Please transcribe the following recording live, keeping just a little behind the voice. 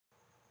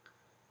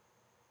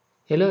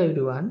Hello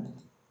everyone,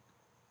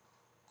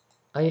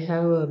 I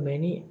have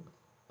many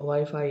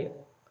Wi-Fi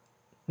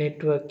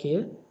network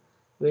here.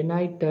 When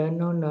I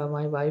turn on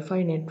my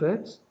Wi-Fi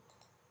networks,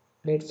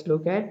 let's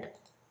look at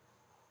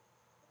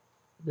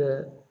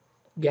the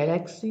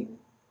Galaxy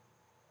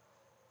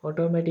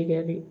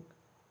automatically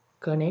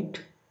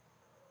connect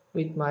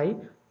with my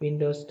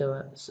Windows 10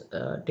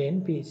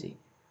 PC.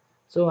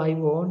 So I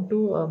want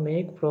to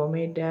make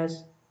Promate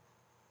as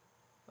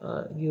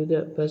give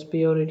the first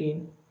priority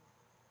in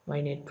my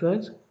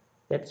networks.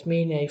 That's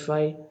mean if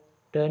I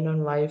turn on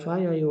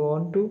Wi-Fi, I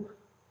want to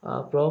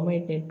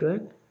Promate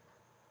network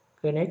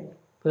connect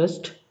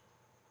first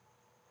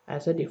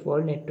as a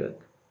default network.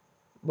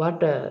 But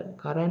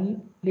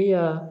currently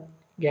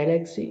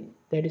Galaxy,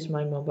 that is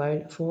my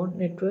mobile phone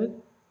network,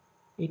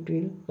 it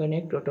will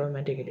connect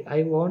automatically.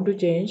 I want to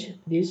change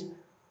this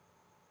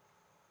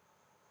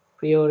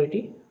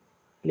priority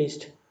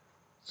list.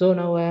 So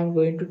now I am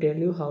going to tell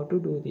you how to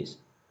do this.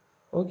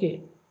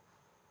 Okay,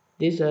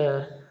 this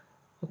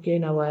okay,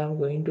 now I am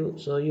going to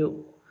show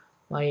you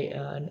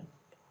my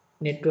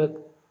network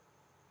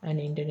and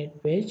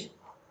internet page.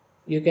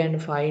 You can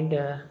find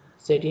a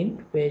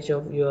setting page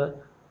of your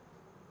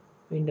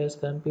Windows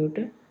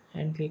computer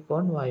and click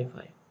on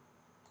Wi-Fi.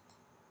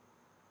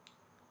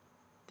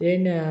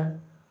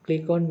 Then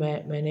click on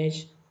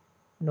manage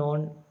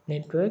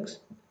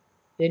non-networks.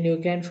 Then you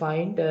can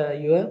find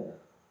your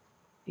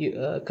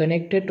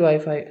connected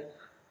Wi-Fi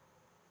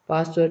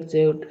password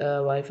saved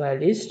Wi-Fi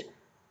list.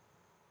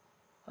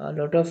 A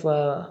lot of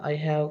I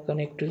have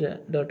connected a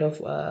lot of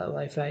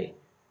Wi-Fi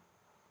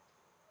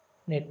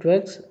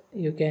networks.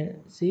 You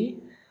can see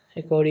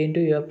according to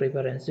your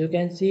preference. You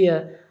can see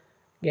a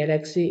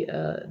Galaxy.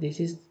 This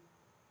is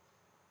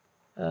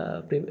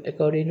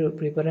according to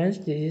preference.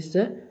 This is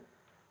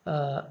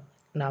the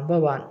number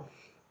 1.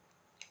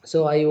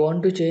 So I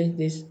want to change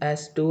this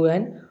as 2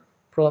 and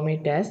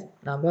prompt as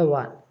number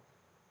 1.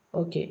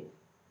 Okay,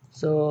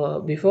 so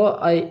before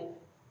I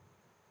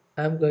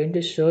am going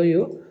to show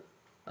you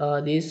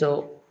this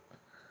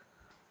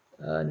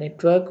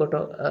network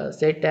auto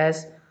set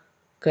as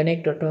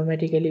connect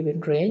automatically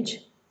with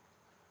range.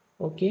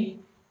 Okay,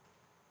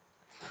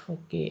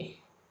 okay,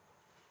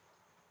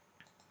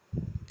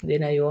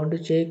 then I want to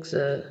check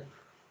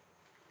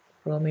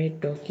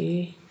prompt.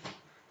 Okay,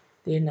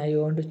 then I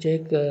want to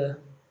check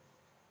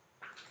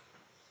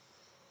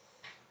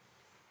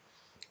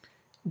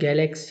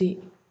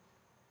Galaxy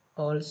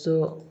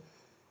also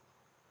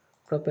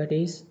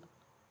properties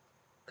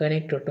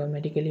connect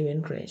automatically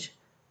when range.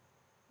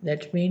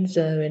 That means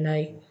when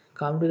I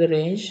come to the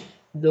range,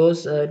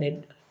 those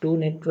two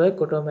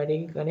network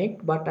automatically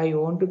connect, but I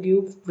want to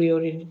give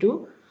priority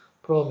to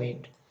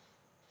promate.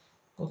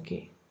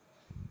 Okay,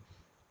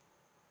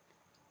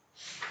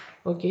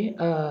 okay,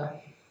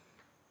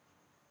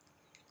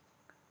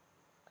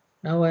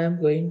 now I am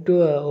going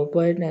to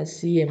open a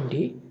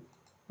CMD.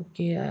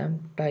 Okay, I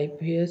am type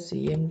here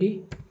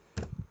CMD.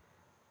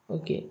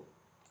 Okay,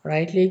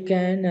 right click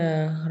and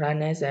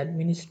run as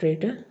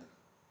administrator.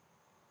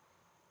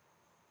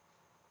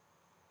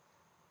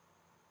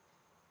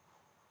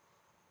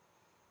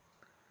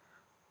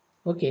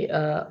 Okay,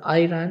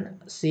 I run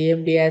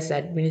CMD as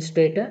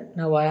administrator.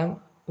 Now I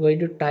am going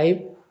to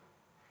type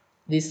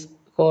this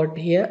code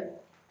here.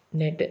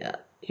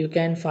 You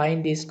can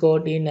find this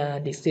code in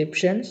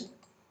descriptions.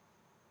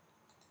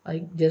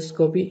 I just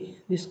copy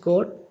this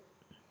code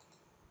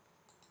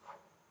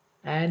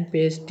and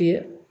paste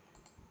here.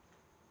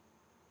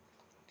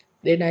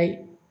 Then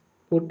I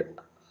put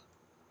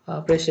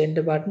press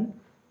enter button.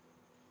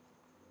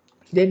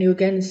 Then you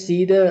can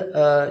see the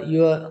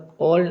your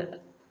all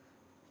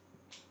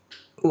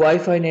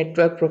Wi-Fi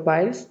network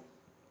profiles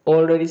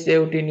already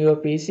saved in your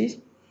PCs.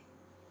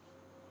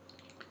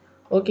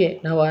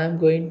 Okay, now I am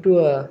going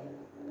to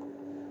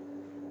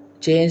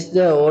change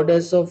the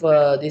orders of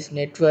these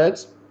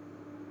networks.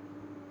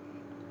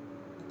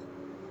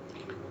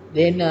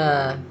 Then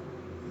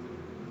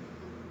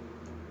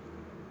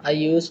I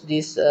use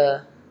this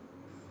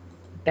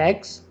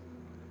tags.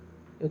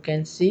 You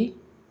can see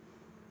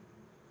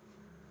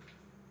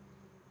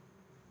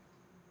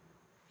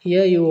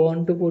here you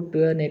want to put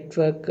your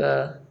network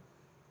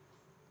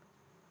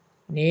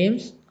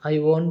names. I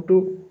want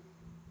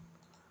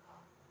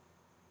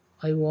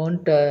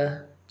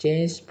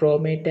change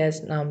promate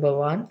as number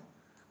 1.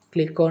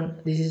 Click on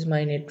this is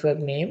my network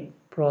name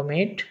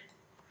promate.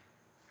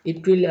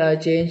 It will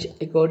change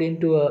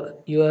according to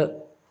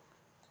your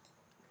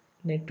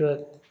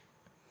network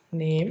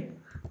name.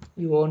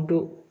 You want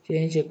to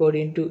change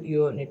according to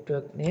your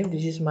network name.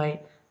 This is my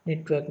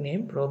network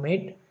name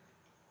promate.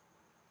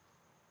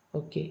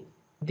 Okay,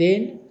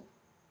 then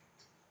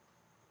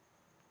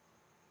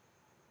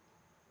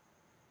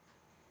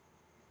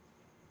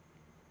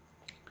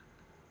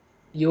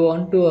you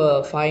want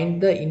to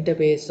find the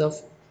interface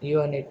of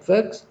your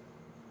networks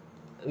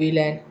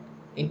wlan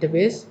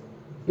interface.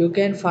 You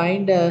can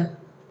find a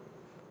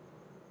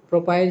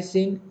profile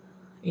sync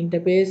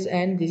interface,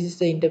 and this is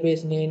the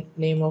interface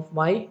name of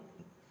my.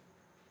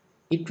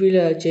 It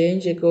will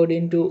change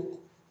according to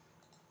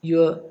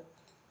your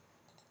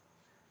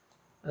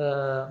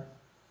uh,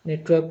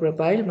 network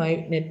profile.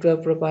 My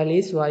network profile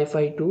is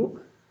Wi-Fi 2.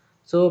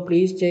 So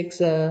please check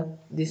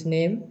this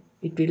name.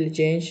 It will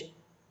change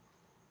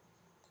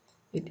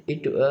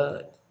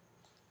it.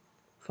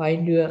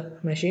 Find your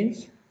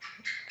machines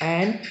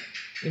and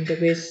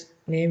interface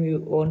name you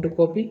want to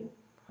copy.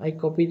 I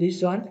copy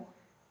this one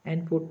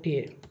and put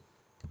here.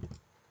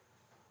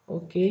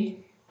 Okay.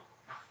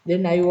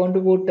 Then I want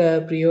to put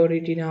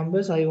priority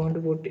numbers. I want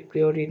to put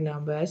priority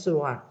number as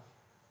 1.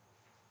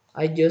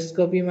 I just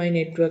copy my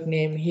network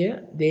name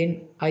here.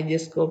 Then I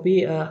just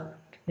copy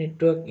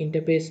network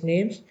interface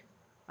names.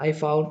 I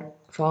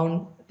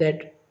found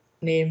that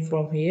name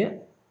from here.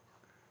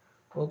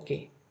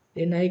 Okay.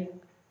 Then I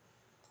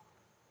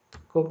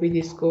copy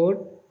this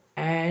code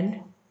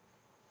and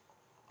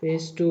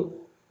paste to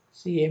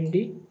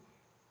CMD.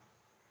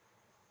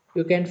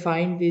 You can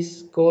find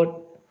this code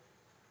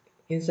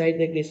inside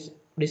the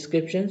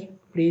description.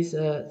 Please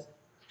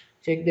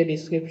check the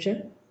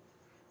description.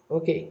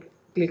 Okay,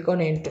 click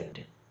on enter.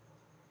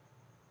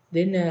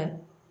 Then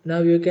now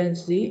you can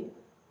see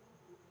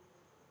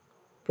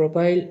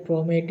profile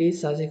format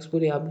is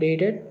successfully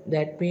updated.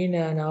 That means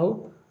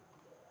now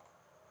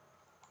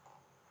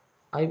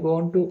I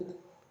want to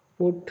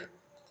put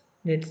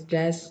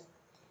netsh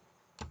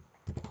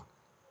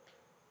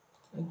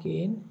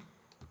again.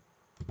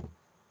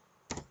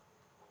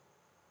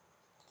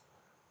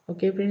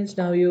 Okay friends,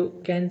 now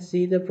you can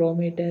see the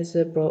format as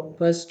a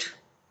first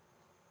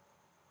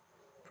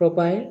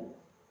profile.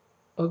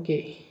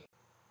 Okay,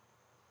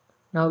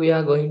 now we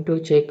are going to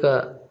check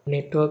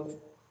network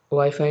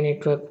Wi-Fi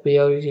network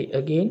priority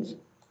again.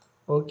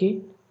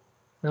 Okay,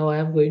 now I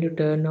am going to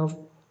turn off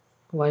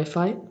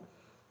Wi-Fi.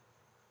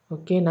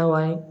 Okay, now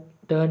I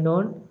turn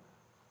on.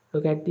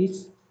 Look at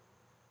this.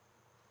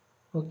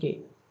 Okay,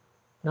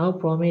 now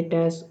format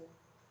as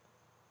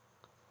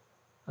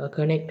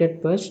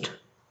connected first.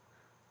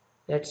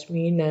 That's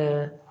mean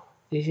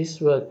this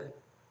is work.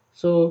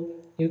 So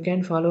you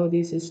can follow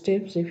these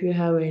steps. If you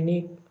have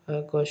any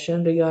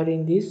question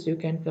regarding this, you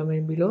can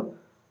comment below.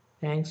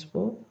 Thanks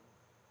for.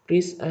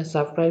 Please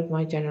subscribe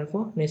my channel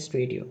for next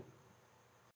video.